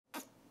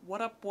What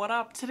up, what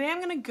up? Today I'm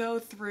gonna go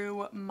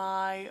through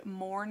my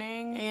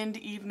morning and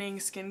evening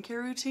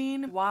skincare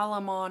routine while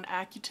I'm on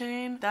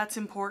Accutane. That's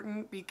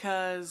important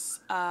because,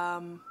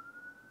 siren.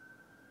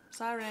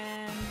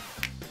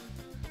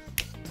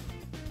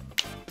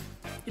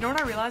 You know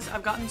what I realized?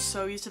 I've gotten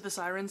so used to the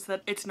sirens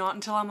that it's not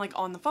until I'm like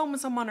on the phone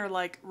with someone or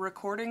like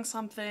recording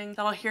something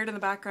that I'll hear it in the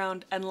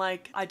background and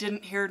like I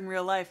didn't hear it in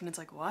real life and it's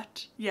like,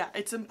 what? Yeah,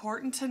 it's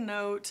important to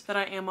note that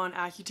I am on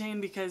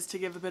Accutane because, to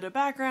give a bit of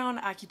background,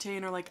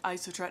 Accutane, or like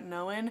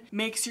isotretinoin,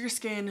 makes your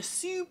skin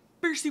super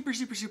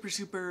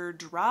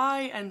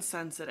dry and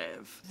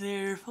sensitive.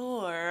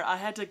 Therefore, I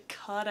had to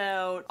cut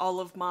out all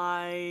of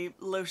my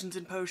lotions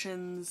and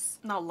potions,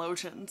 not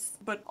lotions,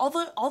 but all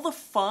the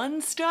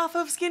fun stuff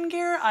of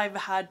skincare I've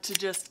had to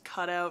just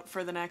cut out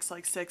for the next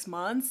like 6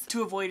 months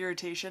to avoid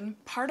irritation.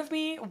 Part of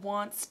me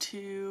wants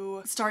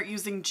to start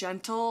using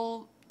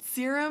gentle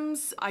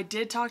serums. I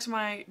did talk to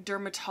my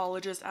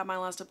dermatologist at my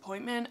last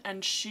appointment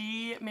and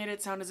she made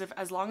it sound as if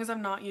as long as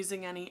I'm not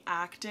using any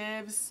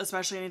actives,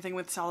 especially anything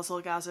with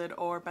salicylic acid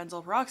or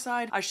benzoyl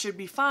peroxide, I should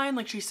be fine.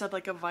 Like, she said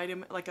like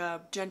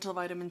a gentle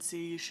vitamin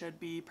C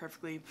should be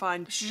perfectly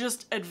fine. She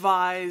just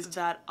advised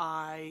that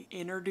I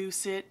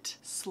introduce it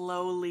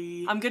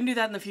slowly. I'm gonna do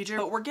that in the future,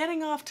 but we're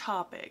getting off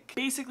topic.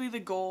 Basically, the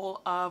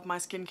goal of my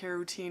skincare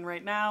routine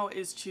right now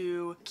is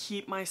to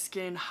keep my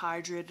skin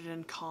hydrated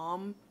and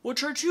calm,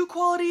 which are two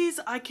qualities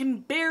I can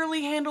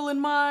barely handle in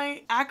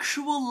my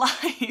actual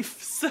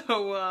life. So,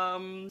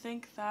 I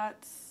think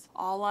that's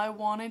all I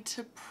wanted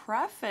to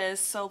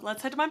preface. So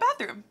let's head to my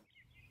bathroom.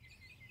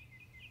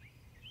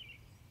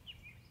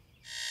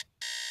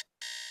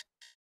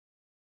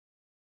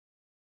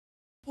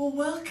 Well,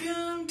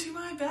 welcome to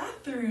my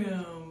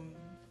bathroom.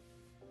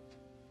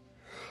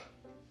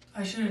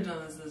 I shouldn't have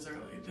done this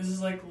early. This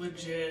is like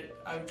legit,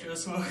 I've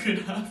just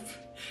woken up.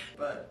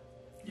 But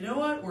you know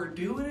what? We're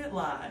doing it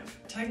live.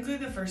 Technically,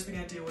 the first thing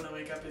I do when I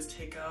wake up is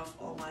take off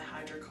all my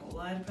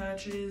hydrocolloid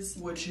patches,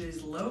 which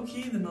is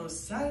low-key the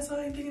most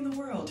satisfying thing in the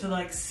world. To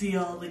like see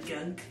all the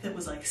gunk that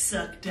was like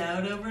sucked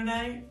out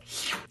overnight.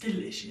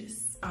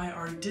 Delicious. I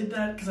already did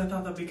that because I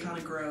thought that'd be kind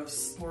of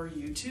gross for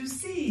you to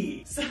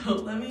see. So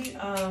let me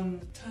tie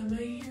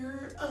my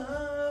hair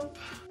up.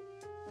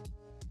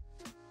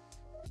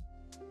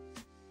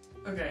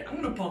 Okay, I'm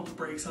gonna pump the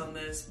brakes on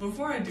this.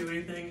 Before I do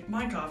anything,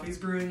 my coffee's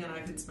brewing and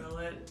I can smell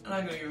it, and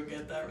I'm gonna go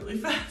get that really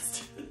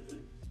fast.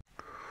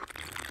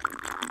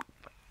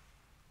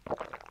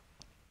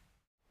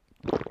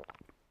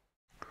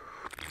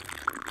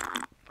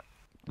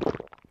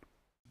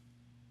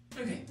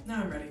 Okay,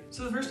 now I'm ready.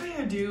 So the first thing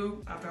I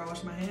do after I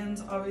wash my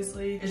hands,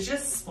 obviously, is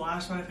just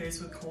splash my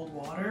face with cold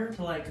water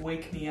to like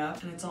wake me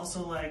up. And it's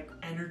also like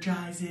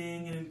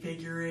energizing and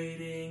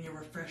invigorating and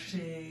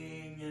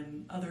refreshing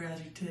and other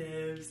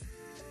adjectives.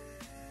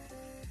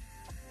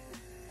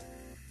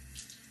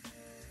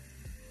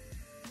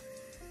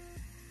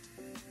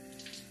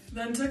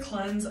 Then to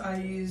cleanse,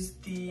 I use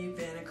the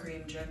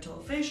Vanicream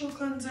Gentle Facial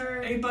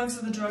Cleanser. $8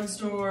 at the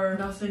drugstore,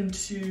 nothing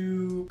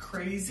too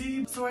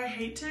crazy. So I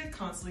hate to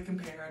constantly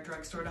compare a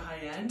drugstore to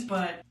high-end,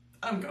 but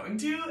I'm going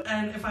to.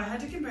 And if I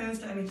had to compare this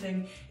to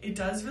anything, it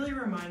does really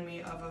remind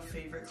me of a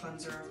favorite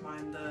cleanser of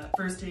mine, the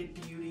First Aid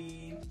Beauty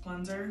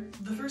cleanser.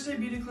 The First Aid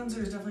Beauty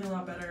cleanser is definitely a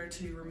lot better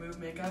to remove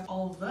makeup,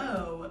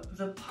 although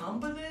the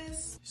pump of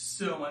this,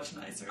 so much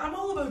nicer. I'm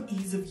all about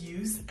ease of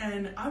use,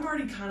 and I'm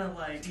already kind of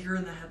like deer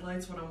in the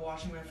headlights when I'm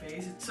washing my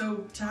face.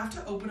 So to have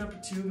to open up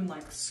a tube and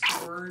like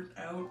squirt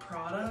out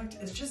product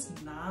is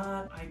just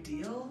not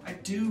ideal. I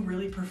do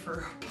really prefer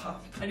a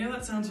pump. I know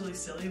that sounds really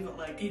silly, but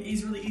like it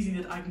is really easy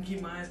that I can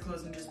keep my eyes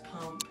closed and just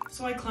pump.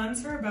 So I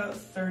cleanse for about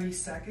 30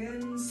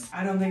 seconds.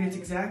 I don't think it's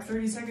exact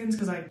 30 seconds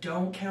because I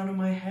don't count in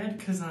my head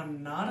because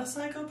I'm not a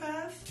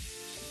psychopath.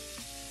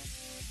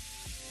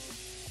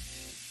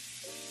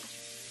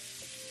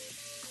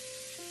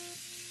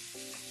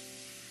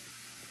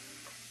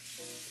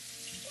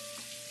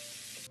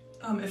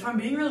 If I'm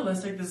being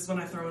realistic, this is when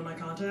I throw in my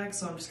contacts,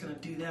 so I'm just gonna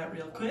do that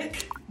real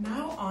quick.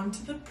 Now on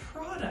to the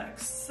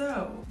products.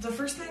 So the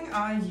first thing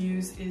I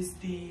use is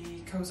the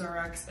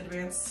Cosrx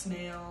Advanced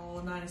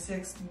Snail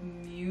 96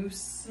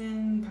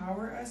 Mucin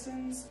Power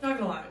Essence. Not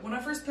gonna lie, when I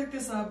first picked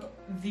this up,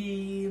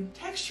 the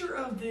texture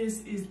of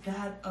this is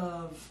that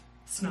of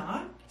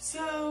snot.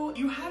 So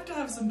you have to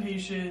have some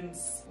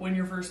patience when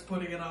you're first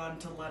putting it on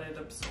to let it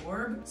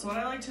absorb. So what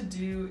I like to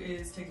do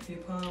is take a few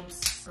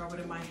pumps, rub it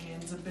in my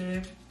hands a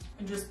bit,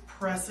 and just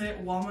press it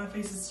while my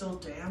face is still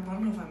damp. I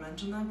don't know if I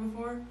mentioned that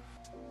before.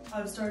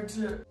 I've started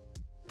to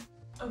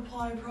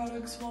apply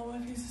products while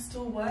my face is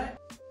still wet.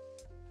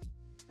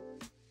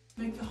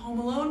 Make the Home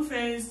Alone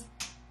face.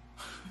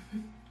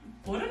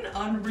 What an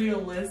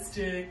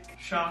unrealistic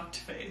shocked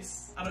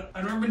face.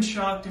 I've never been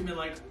shocked and been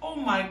like, oh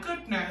my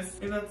goodness.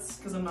 Maybe that's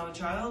because I'm not a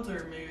child,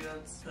 or maybe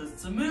that's because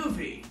it's a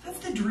movie. That's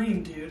the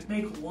dream, dude.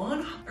 Make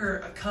one or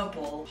a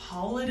couple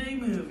holiday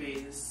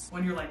movies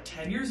when you're like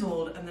 10 years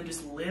old and then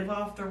just live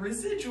off the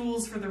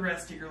residuals for the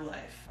rest of your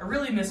life. I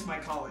really miss my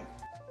calling.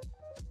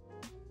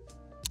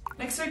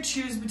 Next I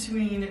choose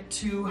between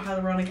two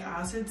hyaluronic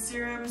acid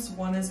serums.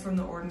 One is from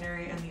The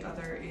Ordinary and the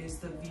other is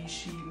the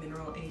Vichy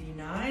Mineral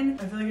 89.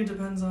 I feel like it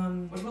depends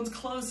on which one's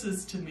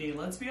closest to me.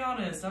 Let's be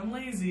honest, I'm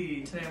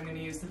lazy. Today I'm gonna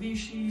use the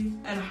Vichy.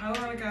 And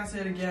hyaluronic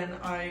acid, again,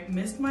 I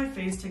missed my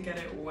face to get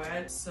it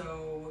wet,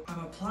 so I'm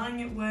applying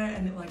it wet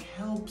and it like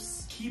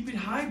helps keep it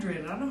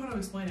hydrated. I don't know how to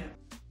explain it.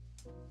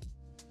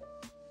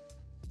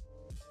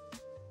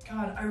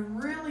 God, I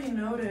really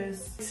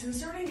noticed since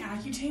starting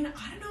Accutane,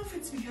 I don't know if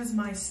it's because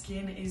my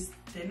skin is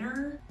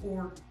thinner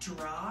or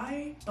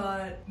dry,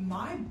 but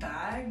my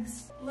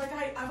bags, like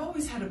I've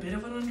always had a bit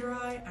of an under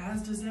eye,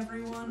 as does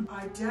everyone.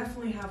 I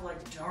definitely have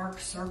like dark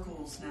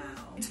circles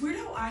now. It's weird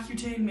how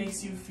Accutane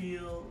makes you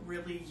feel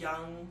really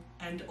young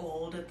and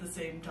old at the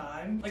same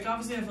time. Like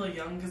obviously I feel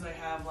young because I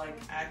have like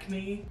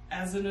acne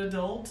as an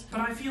adult, but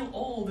I feel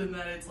old in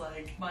that it's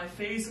like my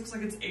face looks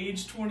like it's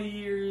aged 20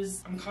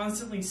 years. I'm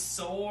constantly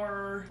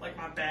sore, like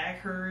my back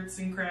hurts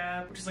and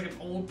crap, which is like an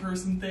old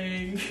person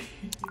thing.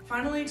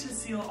 Finally, to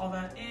seal all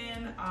that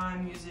in,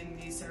 I'm using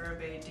the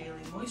Cerave Daily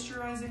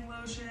Moisturizing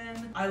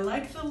Lotion. I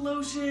like the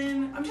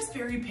lotion. I'm just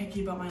very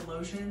picky about my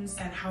lotions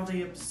and how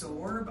they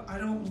absorb. I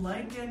don't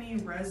like any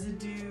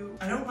residue.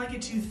 I don't like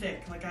it too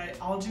thick. Like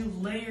I'll do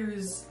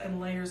layers and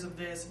layers of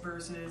this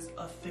versus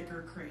a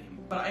thicker cream.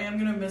 But I am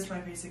gonna mist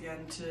my face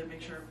again to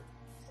make sure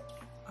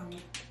I'm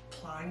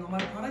applying all my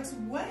products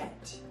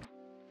wet.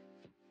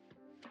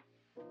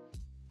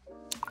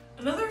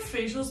 Another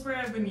facial spray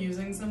I've been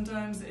using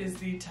sometimes is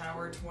the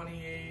Tower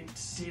 28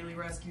 Daily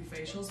Rescue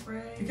Facial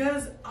Spray.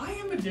 Because I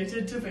am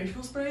addicted to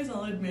facial sprays,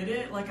 I'll admit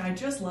it. Like I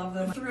just love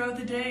them throughout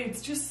the day.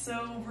 It's just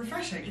so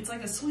refreshing. It's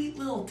like a sweet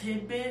little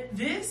tidbit.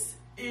 This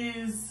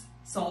is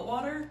salt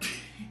water,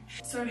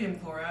 sodium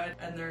chloride,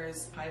 and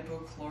there's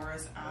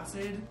hypochlorous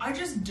acid. I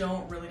just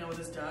don't really know what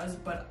this does,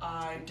 but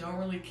I don't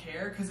really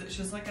care because it's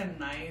just like a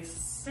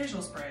nice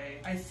facial spray.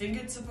 I think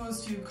it's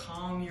supposed to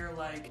calm your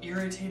like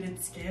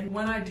irritated skin.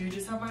 When I do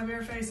just have my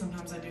bare face,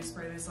 sometimes I do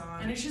spray this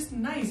on, and it's just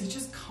nice. It's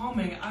just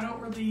calming. I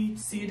don't really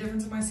see a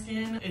difference in my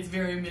skin. It's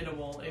very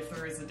minimal if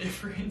there is a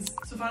difference.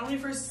 So finally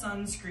for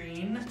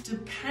sunscreen,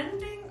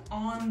 depending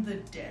on the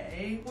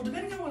day, well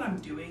depending on what I'm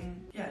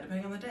doing, yeah,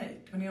 depending on the day,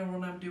 depending on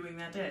what I'm doing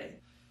that day.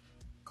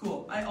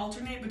 Cool. I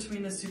alternate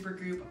between the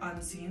Supergroup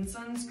Unseen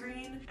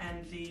sunscreen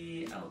and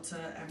the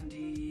Elta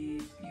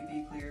MD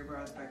UV Clear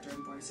Broad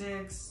Spectrum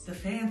 46, the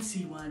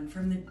fancy one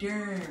from the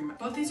Derm.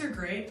 Both these are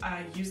great.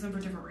 I use them for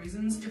different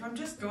reasons. If I'm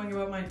just going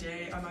about my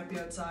day, I might be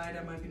outside,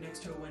 I might be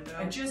next to a window,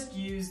 I just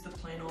use the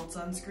plain old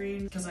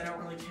sunscreen because I don't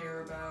really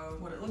care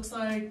about what it looks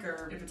like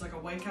or if it's like a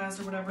white cast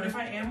or whatever. But if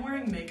I am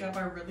wearing makeup,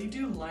 I really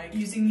do like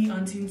using the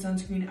Unseen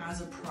sunscreen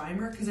as a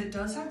primer because it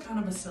does have kind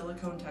of a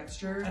silicone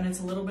texture and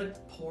it's a little bit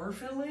pore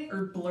filling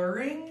or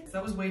blurring.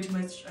 That was way too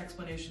much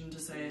explanation to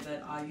say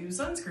that I use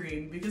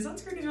sunscreen because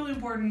sunscreen is really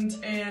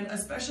important, and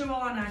especially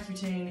while on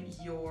Accutane,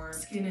 your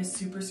skin is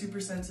super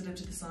sensitive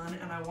to the sun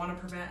and I want to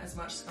prevent as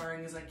much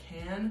scarring as I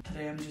can.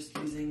 Today I'm just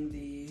using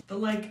the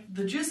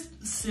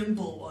just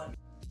simple one.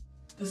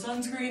 The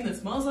sunscreen that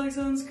smells like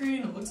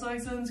sunscreen, it looks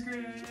like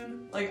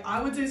sunscreen. Like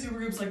I would say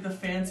Supergroup's like the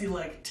fancy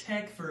like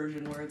tech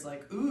version where it's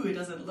like, ooh, it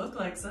doesn't look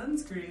like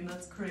sunscreen,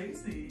 that's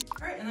crazy.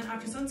 All right, and then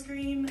after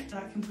sunscreen,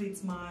 that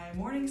completes my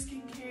morning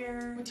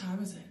skincare. What time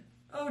is it?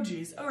 Oh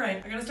geez, all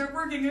right, I gotta start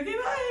working, okay,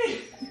 bye.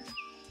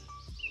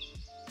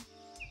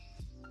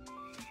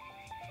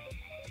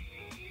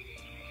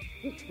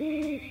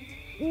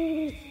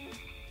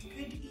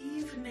 Good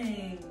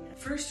evening.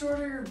 First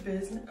order of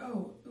business,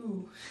 oh,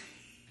 ooh.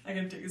 I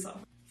gotta take this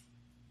off.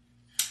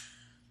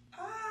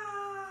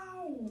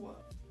 Ow!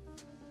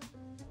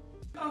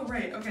 Oh,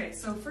 right, okay,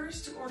 so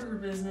first order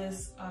of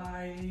business,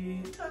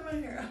 I tie my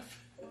hair up.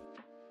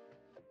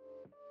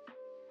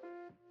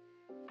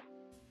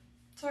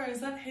 Sorry,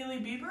 is that Hailey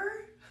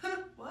Bieber?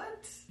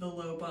 What? The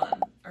low bun.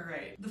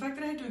 Alright, the fact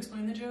that I had to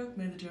explain the joke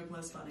made the joke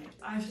less funny.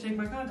 I have to take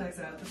my contacts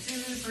out. That's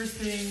usually the first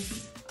thing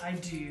I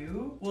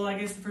do. Well, I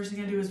guess the first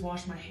thing I do is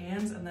wash my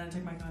hands and then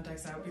take my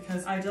contacts out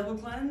because I double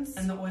cleanse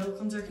and the oil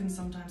cleanser can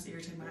sometimes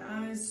irritate my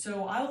eyes.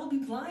 So I will be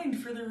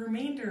blind for the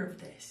remainder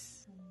of this.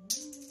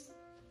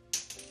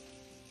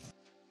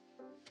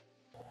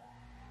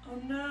 Oh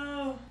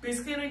no.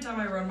 Basically anytime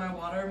I run my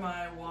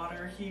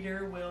water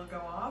heater will go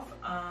off.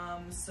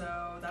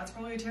 So that's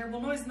probably a terrible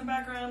noise in the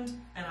background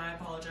and I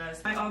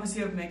apologize. I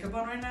obviously have makeup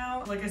on right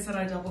now. Like I said,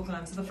 I double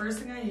cleanse. So the first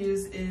thing I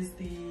use is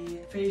the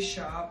Face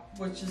Shop,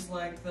 which is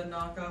like the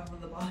knockoff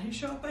of the Body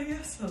Shop, I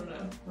guess. I don't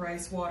know.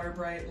 Rice Water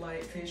Bright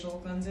Light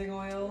Facial Cleansing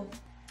Oil.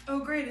 Oh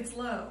great, it's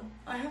low.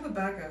 I have a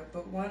backup,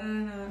 but why did I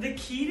not? The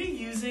key to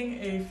using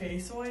a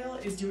face oil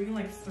is doing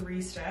like 3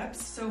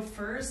 steps. So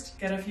first,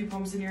 get a few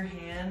pumps in your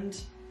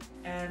hand.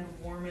 and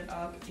warm it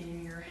up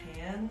in your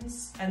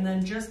hands, and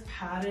then just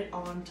pat it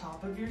on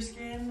top of your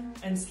skin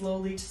and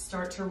slowly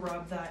start to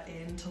rub that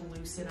in to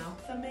loosen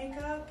up the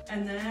makeup.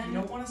 And then you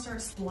don't want to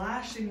start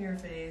splashing your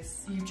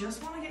face. You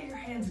just want to get your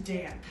hands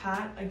damp.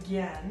 Pat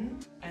again,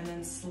 and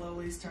then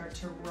slowly start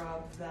to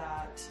rub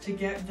that to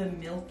get the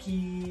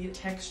milky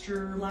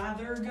texture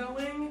lather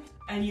going.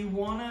 And you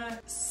want to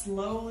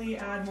slowly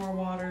add more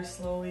water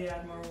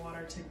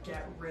to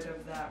get rid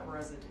of that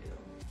residue.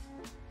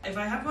 If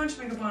I have a bunch of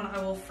makeup on,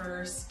 I will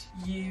first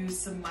use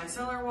some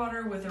micellar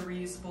water with a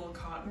reusable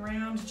cotton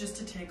round just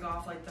to take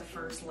off like the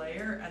first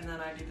layer, and then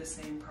I do the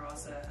same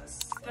process.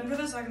 Then for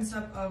the second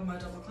step of my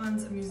double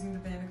cleanse, I'm using the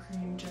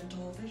Vanicream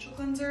Gentle Facial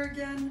Cleanser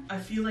again. I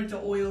feel like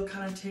the oil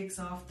kind of takes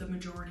off the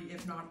majority,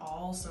 if not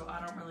all, so I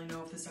don't really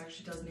know if this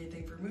actually does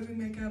anything for removing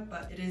makeup,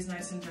 but it is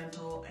nice and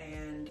gentle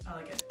and I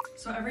like it.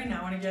 So every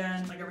now and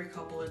again, like every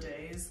couple of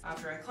days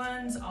after I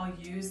cleanse, I'll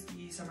use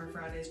the Summer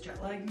Fridays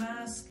Jet Lag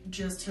Mask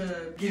just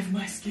to give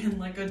my skin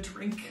like a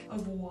drink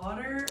of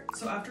water.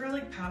 So after I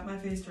like pat my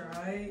face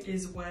dry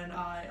is when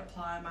I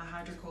apply my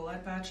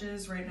hydrocolloid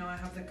patches. Right now I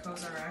have the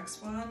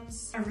Cosrx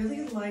ones. I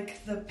really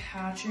like the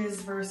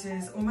patches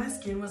versus when my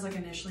skin was like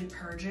initially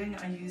purging,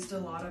 I used a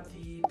lot of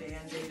the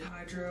Band-Aid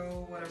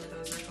Hydro, whatever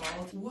those are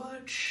called,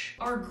 which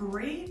are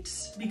great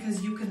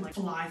because you can like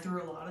fly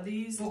through a lot of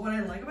these. But what I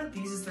like about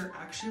these is they're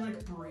actually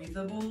like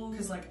breathable,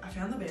 because like I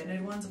found the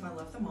Band-Aid ones, if I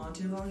left them on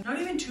too long, not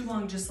even too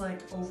long, just like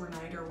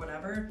overnight or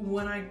whatever,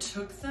 when I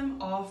took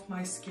them off,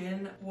 my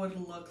skin would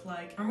look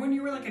like, remember when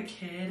you were like a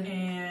kid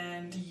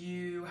and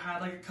you had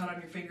like a cut on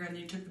your finger and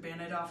then you took the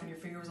Band-Aid off and your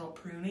finger was all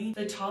pruny?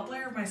 The top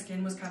layer of my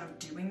skin was kind of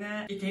doing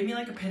that. It gave me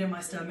like a pit in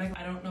my stomach.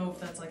 I don't know if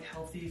that's like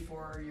healthy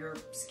for your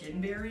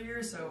skin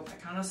barrier, so I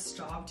kind of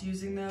stopped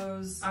using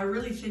those. I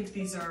really think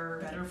these are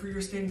better for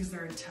your skin because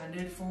they're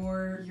intended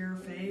for your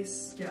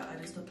face. Yeah, I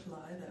just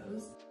apply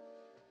those.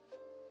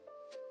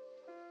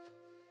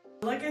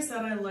 Like I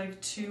said, I like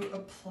to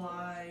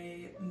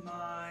apply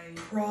my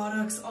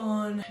products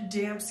on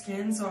damp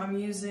skin, so I'm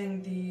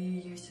using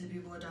the Used to the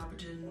People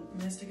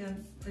Adaptogen Mist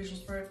Again facial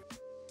spray.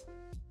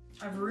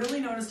 I've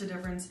really noticed a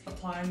difference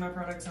applying my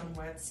products on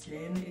wet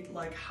skin. It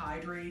like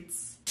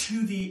hydrates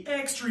to the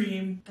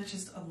extreme. That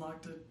just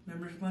unlocked a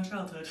memory from my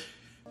childhood.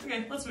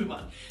 Okay, let's move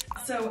on.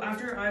 So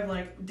after I've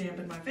like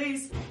dampened my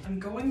face, I'm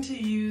going to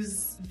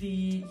use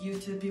the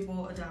Used to the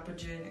People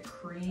Adaptogen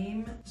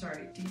cream.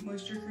 Sorry, deep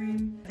moisture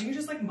cream. I think it's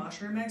just like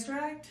mushroom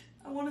extract,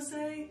 I want to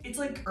say. It's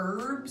like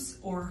herbs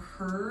or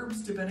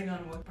herbs, depending on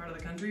what part of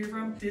the country you're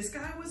from. This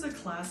guy was a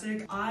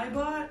classic. I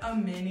bought a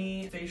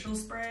mini facial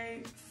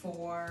spray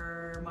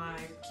for my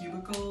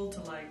cubicle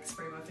to like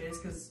spray my face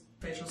because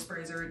facial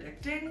sprays are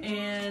addicting,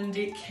 and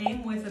it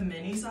came with a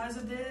mini size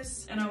of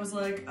this, and I was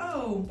like,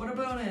 oh, what a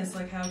bonus,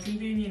 like how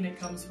convenient, it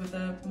comes with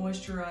a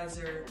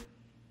moisturizer.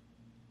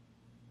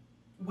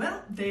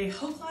 Well, they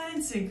hook, line,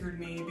 and sinkered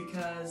me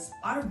because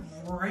I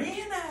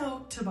ran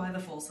out to buy the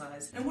full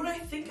size. And when I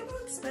think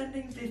about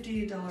spending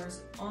 $58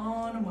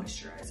 on a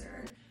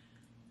moisturizer,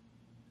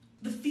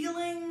 the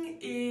feeling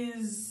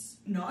is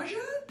nausea,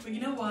 but you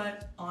know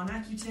what? On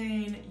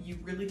Accutane, you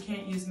really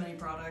can't use many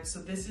products, so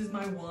this is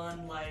my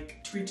one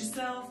like treat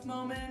yourself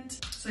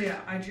moment. So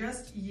yeah, I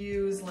just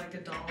use like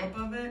a dollop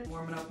of it,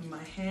 warm it up in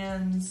my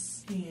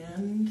hands,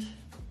 and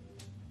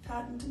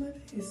pat into my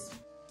face.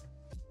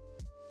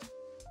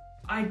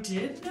 I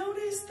did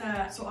notice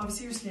that, so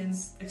obviously your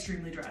skin's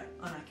extremely dry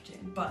on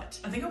Accutane, but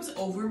I think I was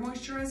over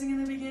moisturizing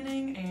in the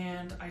beginning,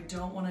 and I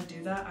don't want to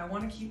do that. I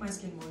want to keep my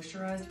skin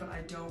moisturized, but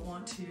I don't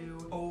want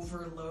to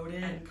overload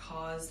it and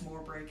cause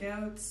more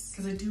breakouts,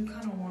 because I do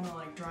kind of want to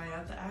like dry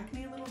out the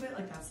acne a little bit,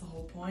 like that's the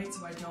whole point.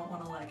 So I don't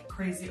want to like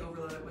crazy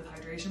overload it with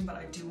hydration, but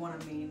I do want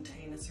to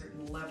maintain a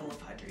certain level of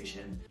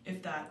hydration,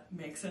 if that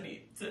makes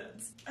any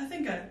sense. I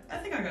think I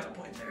got a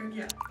point there.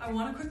 Yeah. I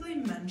want to quickly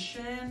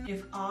mention,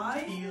 if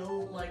I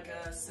feel like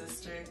a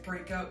cystic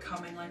breakout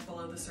coming like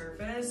below the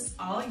surface,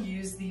 I'll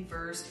use the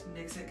Versed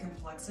Nixit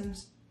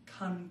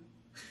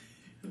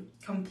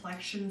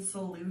complexion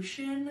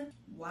solution.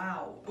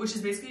 Wow. Which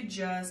is basically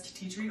just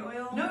tea tree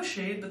oil. No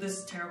shade, but this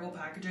is terrible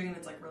packaging and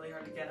it's like really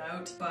hard to get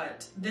out.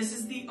 But this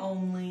is the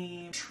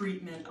only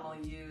treatment I'll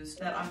use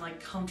that I'm like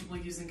comfortable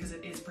using because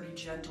it is pretty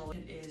gentle.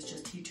 It is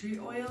just tea tree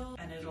oil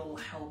and it'll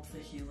help the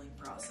healing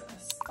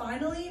process.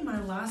 Finally,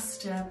 my last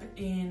step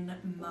in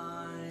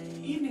my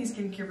evening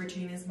skincare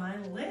routine is my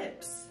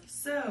lips.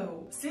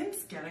 So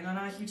since getting on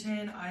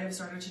Accutane, I have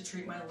started to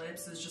treat my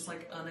lips as just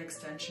like an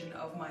extension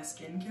of my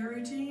skincare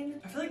routine.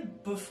 I feel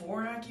like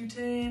before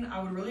Accutane,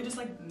 I would really just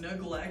like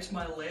neglect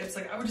my lips.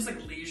 Like I would just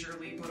like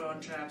leisurely put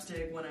on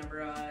chapstick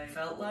whenever I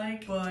felt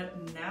like.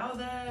 But now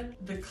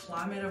that the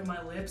climate of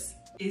my lips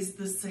is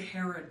the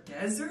Sahara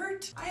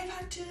Desert, I have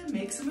had to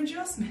make some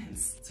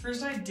adjustments. So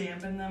first I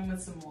dampen them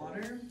with some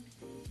water.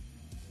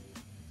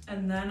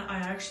 And then I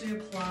actually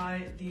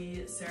apply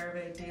the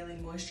Cerave Daily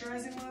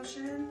Moisturizing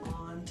Lotion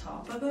on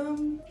top of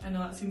them. I know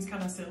that seems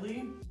kind of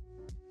silly.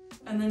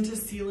 And then to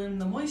seal in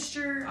the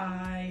moisture,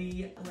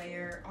 I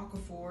layer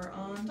Aquaphor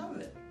on top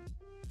of it.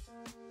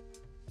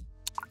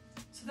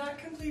 So that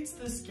completes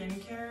the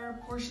skincare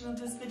portion of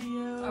this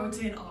video. I would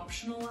say an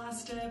optional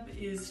last step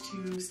is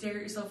to stare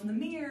at yourself in the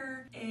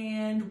mirror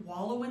and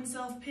wallow in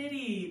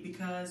self-pity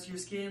because your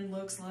skin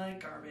looks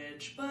like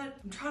garbage. But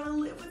I'm trying to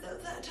live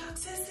without that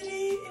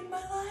toxicity in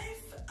my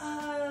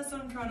life. So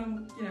I'm trying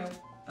to, you know,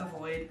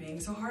 avoid being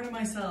so hard on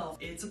myself.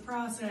 It's a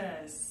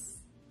process.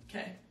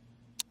 Okay.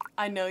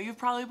 I know you've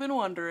probably been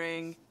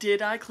wondering,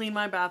 did I clean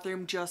my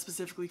bathroom just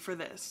specifically for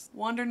this?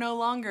 Wonder no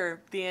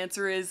longer. The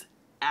answer is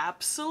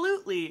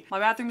absolutely. My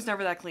bathroom's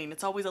never that clean.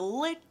 It's always a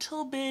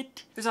little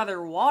bit, there's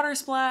either water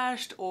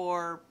splashed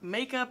or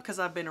makeup because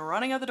I've been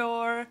running out the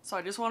door. So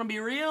I just want to be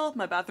real.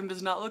 My bathroom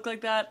does not look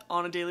like that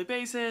on a daily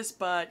basis,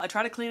 but I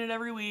try to clean it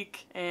every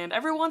week, and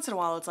every once in a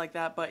while it's like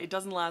that, but it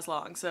doesn't last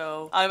long.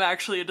 So I'm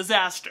actually a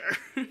disaster.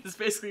 Is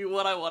basically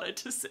what I wanted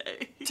to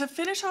say. To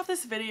finish off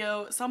this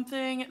video,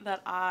 something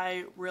that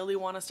I really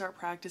want to start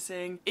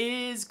practicing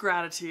is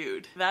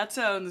gratitude. That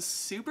sounds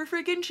super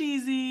freaking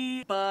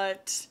cheesy,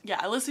 but yeah,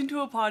 I listened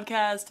to a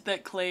podcast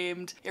that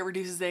claimed it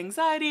reduces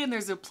anxiety and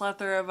there's a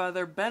plethora of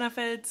other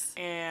benefits,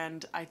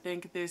 and I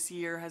think this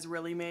year has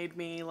really made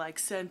me like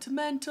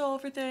sentimental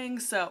for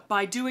things. So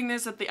by doing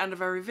this at the end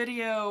of every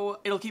video,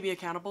 it'll keep me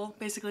accountable,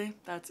 basically.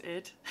 That's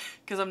it.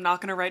 Because I'm not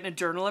gonna write in a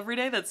journal every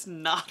day. That's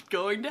not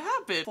going to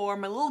happen. For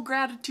my little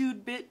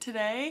gratitude bit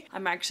today,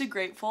 I'm actually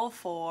grateful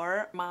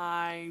for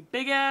my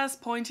big ass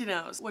pointy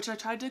nose, which I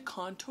tried to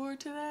contour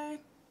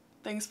today.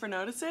 Thanks for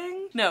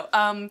noticing. No,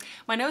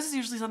 my nose is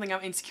usually something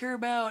I'm insecure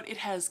about. It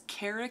has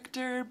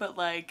character, but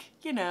like,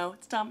 you know,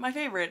 it's not my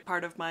favorite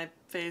part of my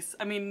face.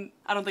 I mean,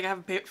 I don't think I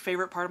have a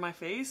favorite part of my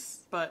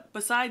face, but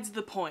besides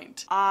the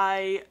point,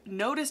 I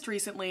noticed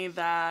recently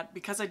that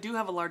because I do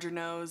have a larger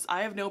nose,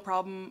 I have no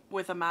problem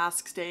with a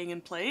mask staying in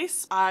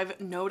place.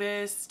 I've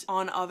noticed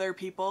on other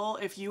people,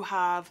 if you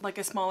have like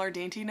a smaller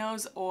dainty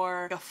nose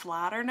or a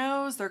flatter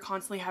nose, they're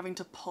constantly having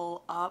to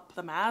pull up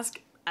the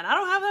mask. And I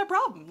don't have that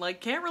problem, like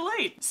can't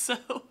relate. So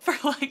for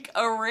like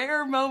a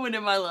rare moment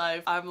in my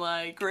life, I'm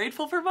like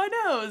grateful for my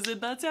nose,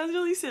 and that sounds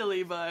really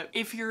silly, but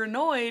if you're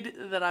annoyed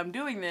that I'm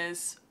doing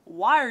this,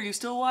 why are you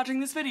still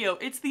watching this video?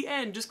 It's the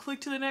end, just click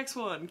to the next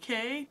one,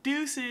 okay?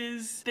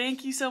 Deuces.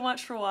 Thank you so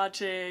much for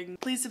watching.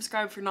 Please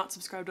subscribe if you're not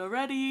subscribed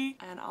already,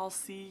 and I'll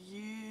see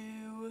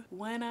you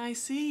when I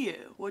see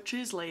you, which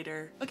is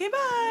later. Okay,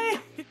 bye!